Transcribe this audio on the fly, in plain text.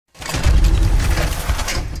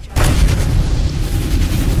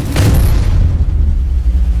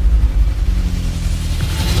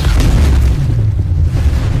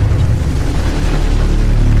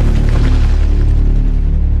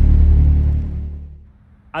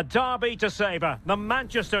A derby to savour, the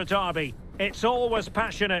Manchester derby. It's always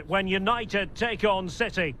passionate when United take on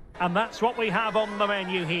City, and that's what we have on the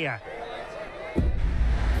menu here.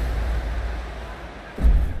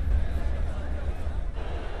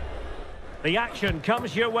 The action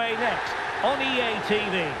comes your way next on EA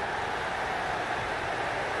TV.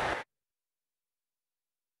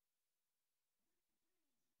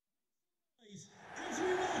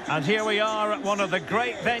 And here we are at one of the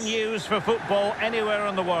great venues for football anywhere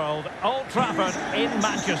in the world, Old Trafford in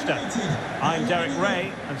Manchester. I'm Derek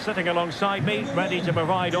Ray, and sitting alongside me, ready to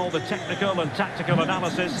provide all the technical and tactical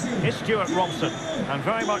analysis, is Stuart Robson. And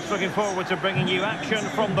very much looking forward to bringing you action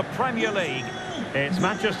from the Premier League. It's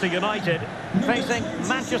Manchester United facing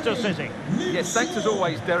Manchester City. Yes, thanks as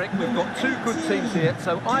always, Derek. We've got two good teams here,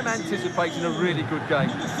 so I'm anticipating a really good game.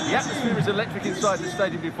 The atmosphere is electric inside the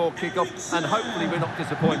stadium before kick-off, and hopefully we're not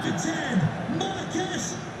disappointed.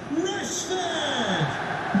 Marcus Rashford,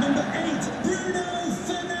 number 8, Bruno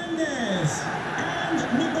Fernandes,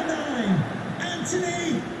 and number 9,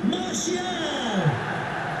 Anthony Martial.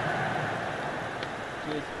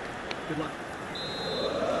 Cheers. Good luck.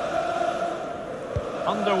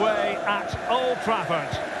 Underway at Old Trafford.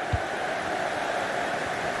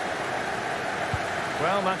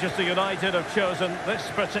 Well, Manchester United have chosen this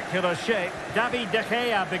particular shape. David De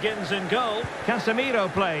Gea begins in goal.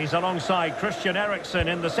 Casemiro plays alongside Christian Eriksen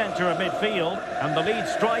in the centre of midfield. And the lead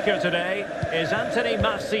striker today is Anthony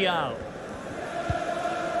Martial.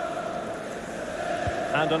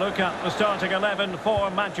 And a look at the starting 11 for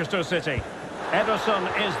Manchester City.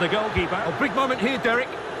 Ederson is the goalkeeper. A big moment here, Derek.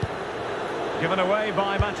 Given away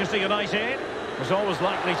by Manchester United. Was always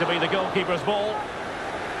likely to be the goalkeeper's ball.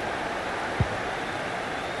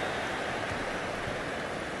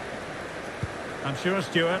 I'm sure,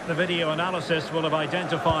 Stuart, the video analysis will have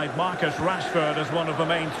identified Marcus Rashford as one of the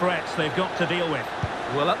main threats they've got to deal with.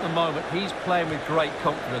 Well, at the moment, he's playing with great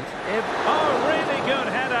confidence. Oh, really good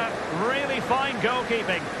header. Really fine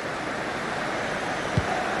goalkeeping.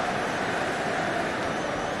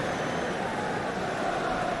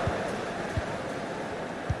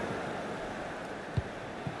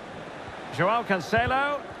 Joao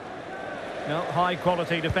Cancelo. No, high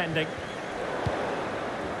quality defending.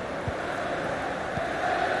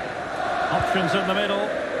 Options in the middle.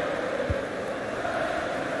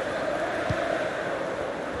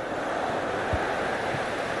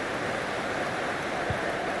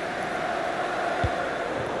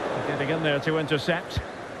 Getting in there to intercept.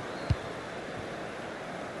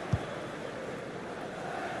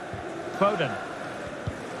 Foden.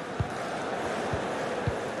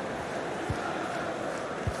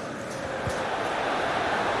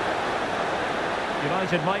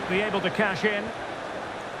 United might be able to cash in.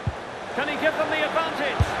 Can he give them the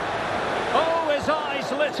advantage? Oh, his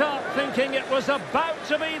eyes lit up, thinking it was about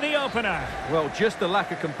to be the opener. Well, just the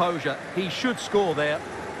lack of composure. He should score there.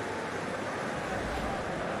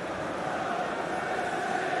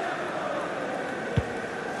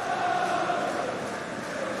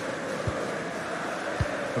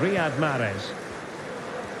 Riyad Mahrez.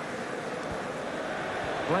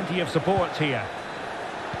 Plenty of support here.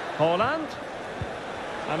 Haaland.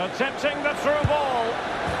 And attempting the through ball.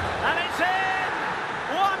 And it's in!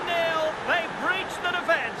 1-0. They've breached the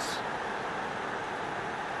defence.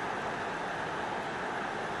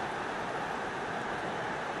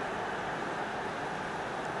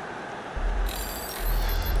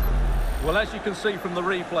 Well, as you can see from the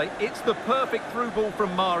replay, it's the perfect through ball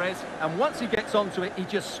from Mahrez. And once he gets onto it, he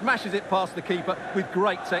just smashes it past the keeper with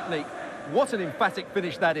great technique. What an emphatic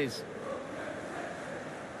finish that is.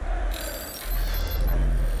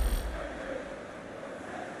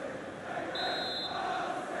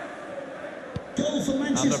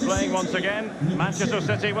 And they're playing once again. Manchester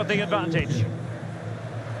City with the advantage.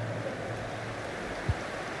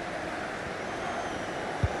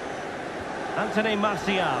 Anthony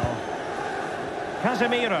Martial.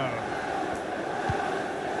 Casemiro.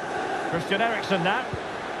 Christian Eriksen now.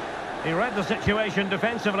 He read the situation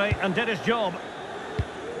defensively and did his job.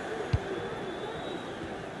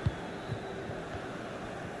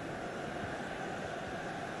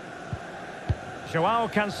 Joao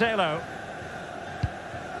Cancelo.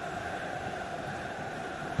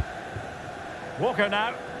 Walker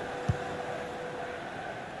now.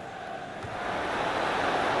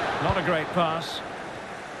 Not a great pass.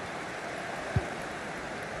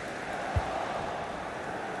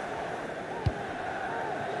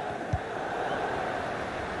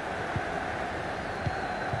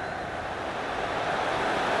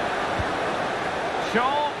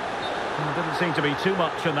 Shaw. Didn't seem to be too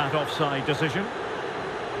much in that offside decision.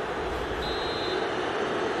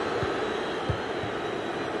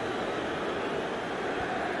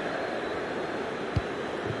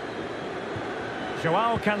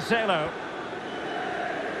 Joao Cancelo.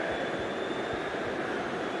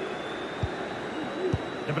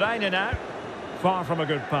 De Bruyne now. Far from a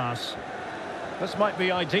good pass. This might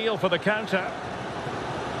be ideal for the counter.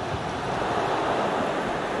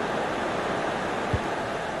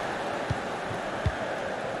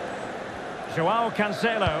 Joao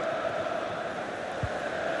Cancelo.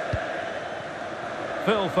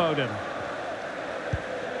 Phil Foden.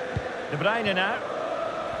 De Bruyne now.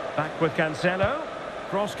 Back with Cancelo.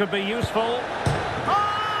 Cross could be useful.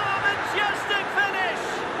 Oh, majestic finish!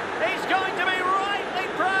 He's going to be rightly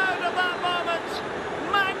proud of that moment.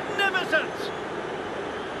 Magnificent!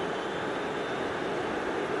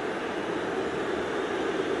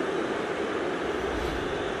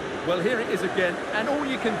 Well, here it is again, and all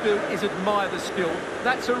you can do is admire the skill.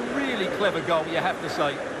 That's a really clever goal, you have to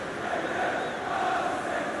say.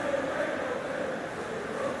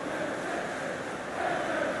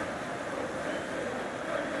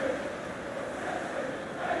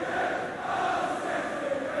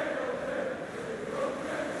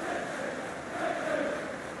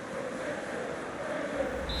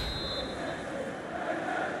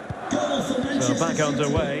 So back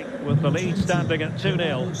underway with the lead standing at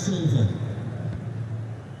 2-0.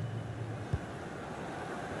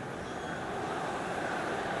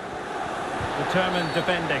 Determined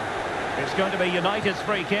defending. It's going to be United's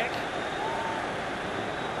free kick.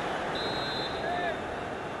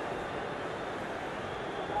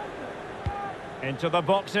 Into the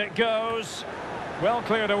box it goes. Well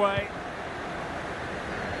cleared away.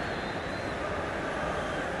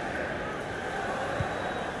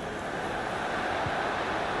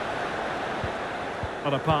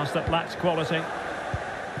 On a pass that lacks quality.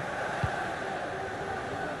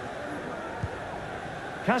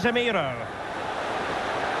 Casemiro.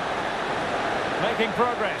 Making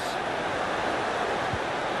progress.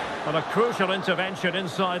 And a crucial intervention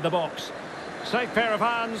inside the box. Safe pair of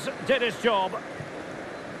hands, did his job.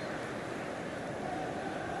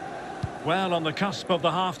 Well, on the cusp of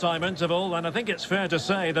the half-time interval, and I think it's fair to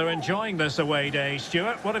say they're enjoying this away day.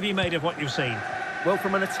 Stuart, what have you made of what you've seen? Well,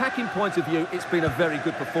 from an attacking point of view, it's been a very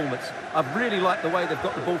good performance. I've really liked the way they've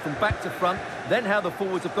got the ball from back to front, then how the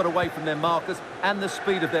forwards have got away from their markers, and the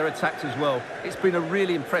speed of their attacks as well. It's been a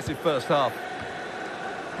really impressive first half.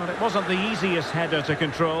 Well, it wasn't the easiest header to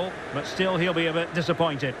control, but still he'll be a bit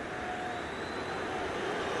disappointed.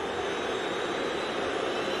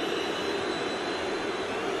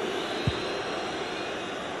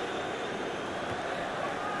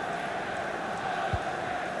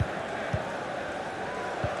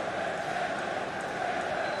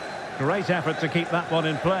 Great effort to keep that one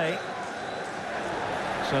in play.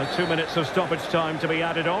 So 2 minutes of stoppage time to be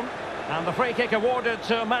added on. And the free kick awarded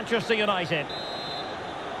to Manchester United.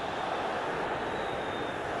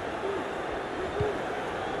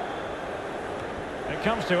 It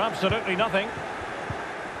comes to absolutely nothing.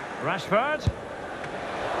 Rashford.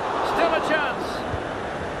 Still a chance.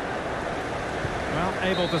 Well,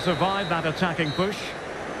 able to survive that attacking push.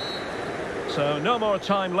 So no more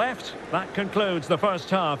time left. That concludes the first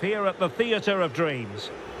half here at the Theatre of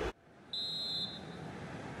Dreams.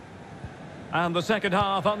 And the second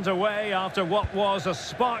half underway after what was a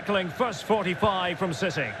sparkling first 45 from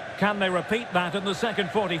City. Can they repeat that in the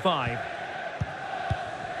second 45?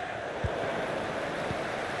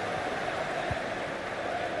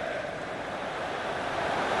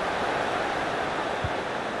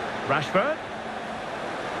 Rashford.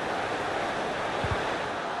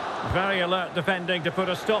 Very alert defending to put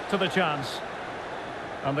a stop to the chance.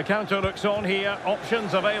 And the counter looks on here,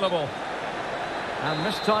 options available. And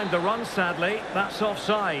mistimed the run, sadly, that's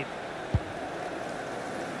offside.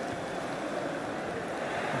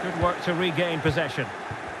 Good work to regain possession.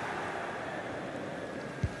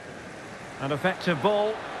 An effective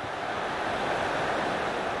ball.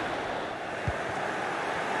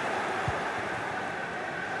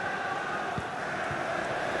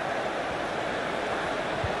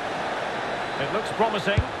 It looks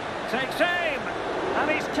promising. Takes aim.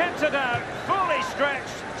 And he's kept it out. Fully stretched.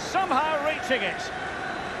 Somehow reaching it.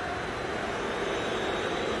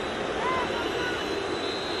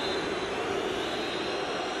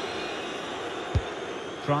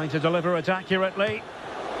 Trying to deliver it accurately.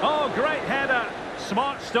 Oh, great header.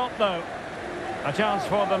 Smart stop, though. A chance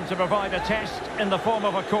for them to provide a test in the form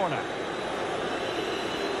of a corner.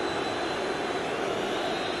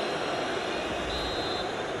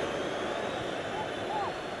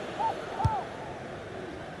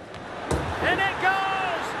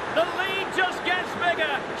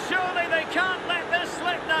 Surely they can't let this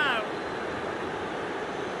slip now.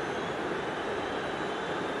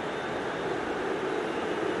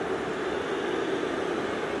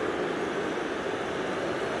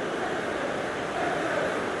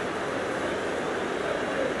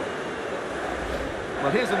 Well,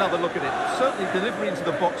 here's another look at it. Certainly delivery into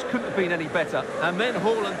the box couldn't have been any better. And then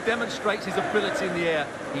Haaland demonstrates his ability in the air.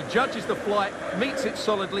 He judges the flight, meets it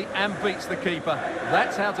solidly and beats the keeper.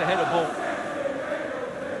 That's how to head a ball.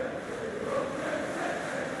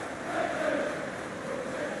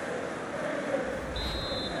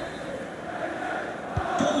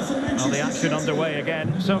 Well, the action underway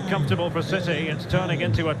again. So comfortable for City, it's turning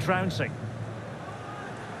into a trouncing.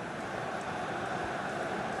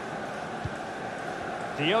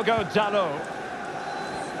 Diogo Dalot.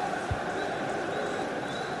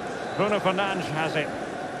 Bruno Fernandes has it.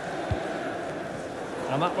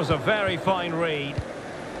 And that was a very fine read.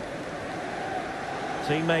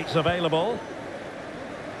 Teammates available.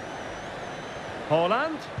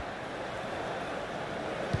 Haaland.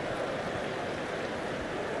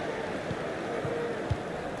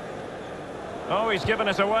 Oh, he's given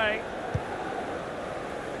it away.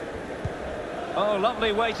 Oh,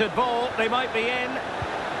 lovely weighted ball. They might be in.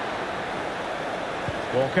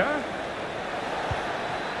 Walker.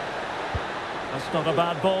 That's not a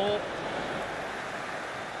bad ball.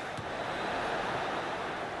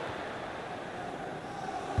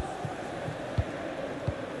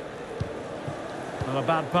 Not a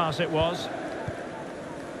bad pass it was.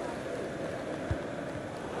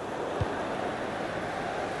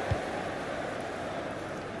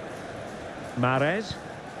 Mahrez.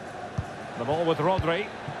 The ball with Rodri.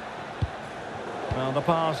 Well, the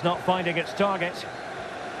pass not finding its target.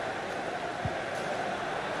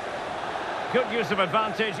 Good use of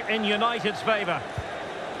advantage in United's favour.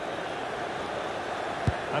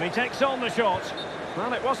 And he takes on the shot.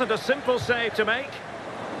 Well, it wasn't a simple save to make.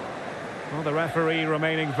 Well, the referee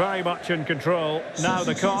remaining very much in control. Now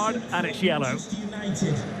the card, and it's yellow.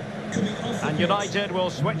 And United will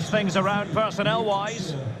switch things around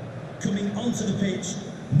personnel-wise. Coming onto the pitch,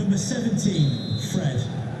 number 17, Fred.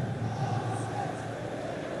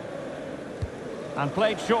 And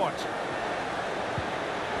played short.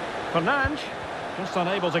 Fernandes just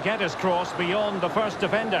unable to get his cross beyond the first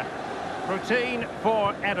defender. Routine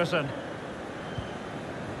for Ederson.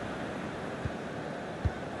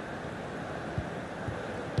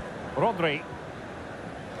 Rodri.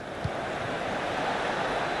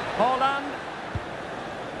 Haaland.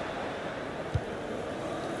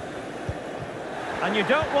 And you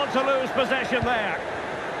don't want to lose possession there.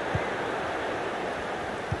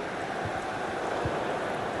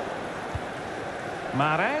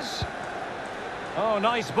 Mahrez. Oh,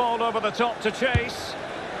 nice ball over the top to chase.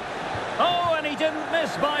 Oh, and he didn't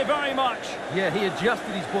miss by very much. Yeah, he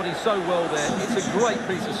adjusted his body so well there. It's a great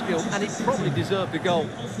piece of skill, and he probably deserved a goal.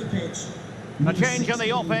 A change in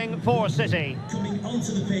the offing for City. Coming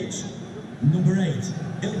onto the pitch, number 8,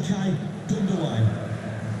 Ilkay Gundogan.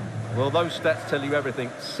 Well, those stats tell you everything.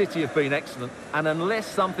 City have been excellent, and unless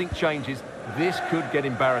something changes, this could get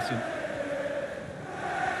embarrassing.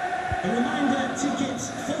 A reminder, tickets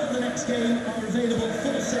for the next game are available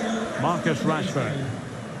for sale. Marcus Rashford.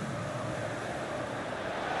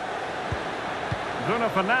 Bruno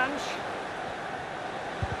Fernandes.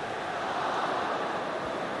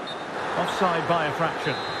 Offside by a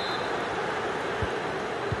fraction.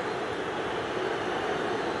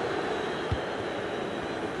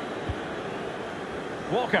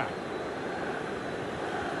 Walker.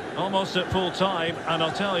 Almost at full time, and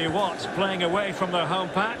I'll tell you what, playing away from their home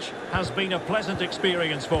patch has been a pleasant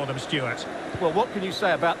experience for them, Stuart. Well, what can you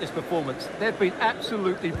say about this performance? They've been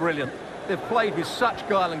absolutely brilliant. They've played with such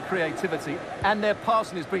guile and creativity, and their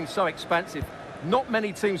passing has been so expansive. Not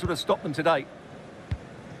many teams would have stopped them today.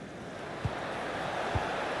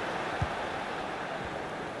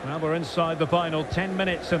 Well, we're inside the final 10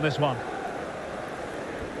 minutes in this one.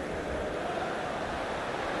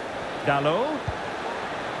 Dalot.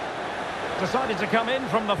 Decided to come in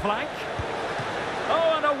from the flank.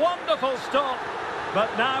 Oh, and a wonderful stop.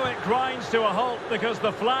 But now it grinds to a halt because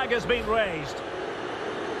the flag has been raised.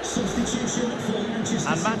 Substitution for Manchester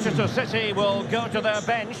And Manchester City will go to their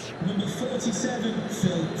bench. Number 47,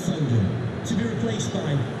 Phil Foden. To be replaced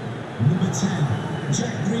by number 10,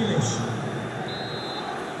 Jack Grealish.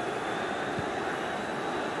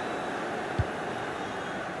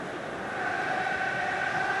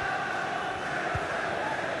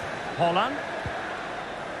 Haaland.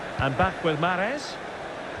 And back with Mahrez.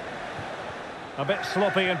 A bit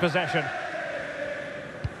sloppy in possession.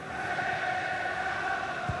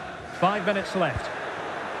 5 minutes left.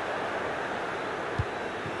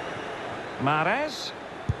 Mahrez.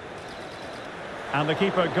 And the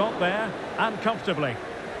keeper got there, and comfortably.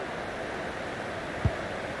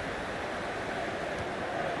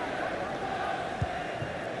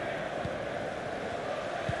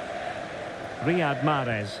 Riyad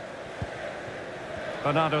Mahrez.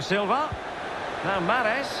 Bernardo Silva. Now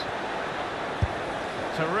Mahrez.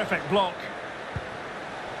 Terrific block.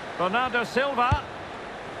 Bernardo Silva.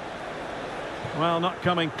 Well, not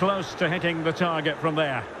coming close to hitting the target from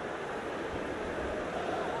there.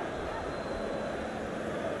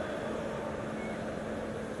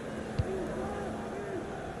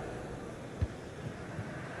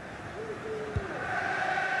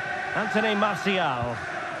 Anthony Martial.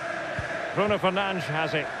 Bruno Fernandes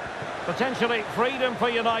has it. Potentially freedom for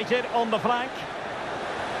United on the flank.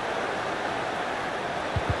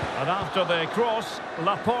 And after the cross,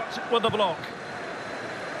 Laporte with the block.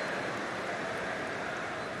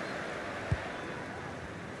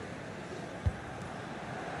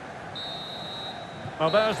 Well,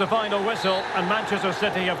 there's the final whistle, and Manchester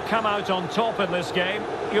City have come out on top in this game.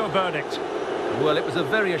 Your verdict? Well, it was a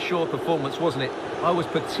very assured performance, wasn't it? I was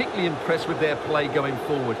particularly impressed with their play going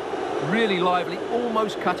forward. Really lively,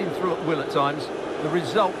 almost cutting through at will at times. The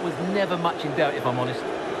result was never much in doubt, if I'm honest.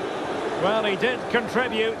 Well, he did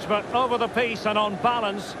contribute, but over the piece and on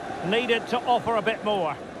balance, needed to offer a bit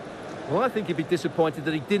more. Well, I think he'd be disappointed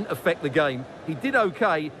that he didn't affect the game. He did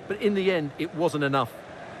okay, but in the end, it wasn't enough.